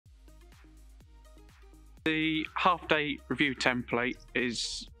The half-day review template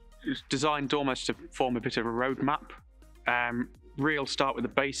is designed almost to form a bit of a roadmap. We'll start with the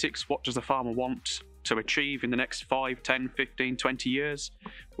basics. What does the farmer want to achieve in the next 5, 10, 15, 20 years?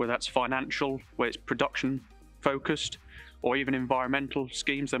 Whether that's financial, where it's production focused, or even environmental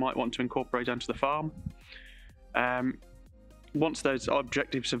schemes they might want to incorporate onto the farm. Once those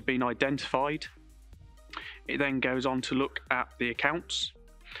objectives have been identified, it then goes on to look at the accounts,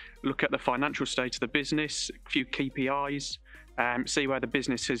 look at the financial state of the business, a few KPIs, see where the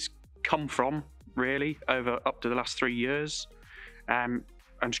business has come from really over up to the last 3 years, and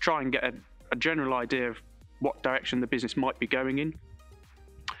to try and get a general idea of what direction the business might be going in,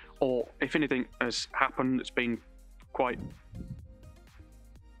 or if anything has happened that's been quite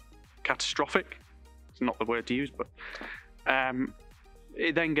catastrophic. It's not the word to use, but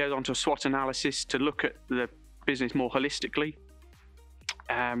it then goes on to a SWOT analysis to look at the business more holistically,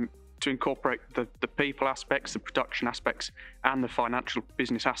 to incorporate the people aspects, the production aspects, and the financial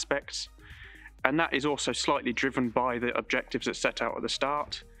business aspects. And that is also slightly driven by the objectives that set out at the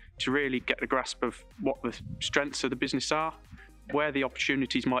start, to really get a grasp of what the strengths of the business are, where the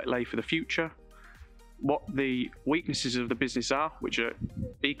opportunities might lay for the future, what the weaknesses of the business are, which are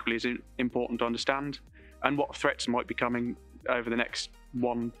equally as important to understand, and what threats might be coming over the next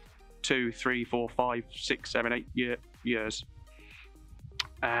 1, 2, 3, 4, 5, 6, 7, 8 years.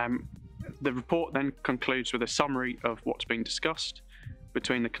 The report then concludes with a summary of what's been discussed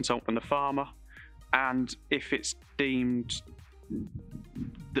between the consultant and the farmer, and if it's deemed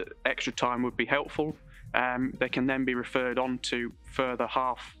that extra time would be helpful, they can then be referred on to further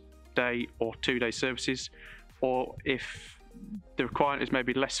half-day or 2-day services, or if the requirement is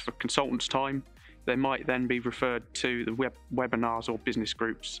maybe less for consultants' time, they might then be referred to the webinars or business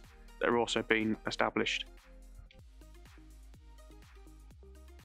groups that are also being established.